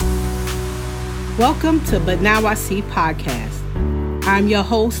Welcome to But Now I See podcast. I'm your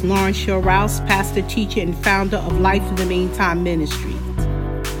host, Lauren Shaw-Rouse, pastor, teacher, and founder of Life in the Meantime Ministries.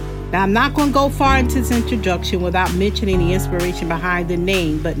 Now, I'm not going to go far into this introduction without mentioning the inspiration behind the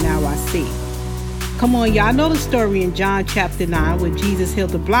name, But Now I See. Come on, y'all know the story in John chapter 9 where Jesus healed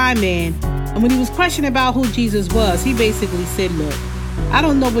the blind man. And when he was questioning about who Jesus was, he basically said, look, I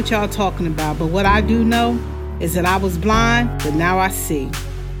don't know what y'all talking about, but what I do know is that I was blind, but now I see.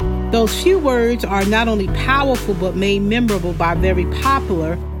 Those few words are not only powerful, but made memorable by very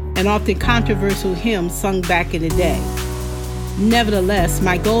popular and often controversial hymns sung back in the day. Nevertheless,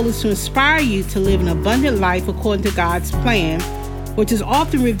 my goal is to inspire you to live an abundant life according to God's plan, which is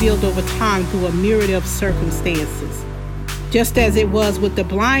often revealed over time through a myriad of circumstances. Just as it was with the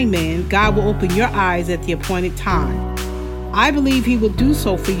blind man, God will open your eyes at the appointed time. I believe He will do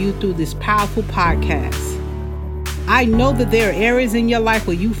so for you through this powerful podcast. I know that there are areas in your life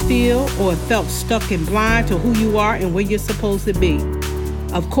where you feel or felt stuck and blind to who you are and where you're supposed to be.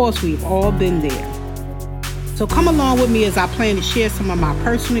 Of course, we've all been there. So come along with me as I plan to share some of my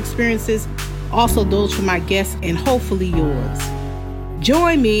personal experiences, also those from my guests, and hopefully yours.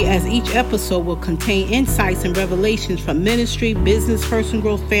 Join me as each episode will contain insights and revelations from ministry, business, personal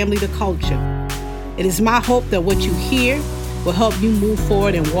growth, family, to culture. It is my hope that what you hear will help you move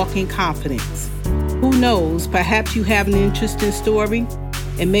forward and walk in confidence. Who knows, perhaps you have an interesting story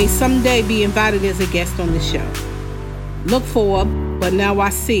and may someday be invited as a guest on the show. Look for But Now I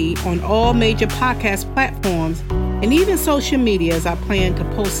See on all major podcast platforms and even social media as I plan to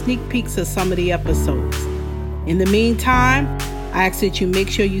post sneak peeks of some of the episodes. In the meantime, I ask that you make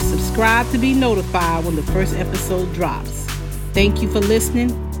sure you subscribe to be notified when the first episode drops. Thank you for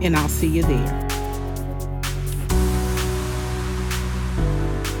listening, and I'll see you there.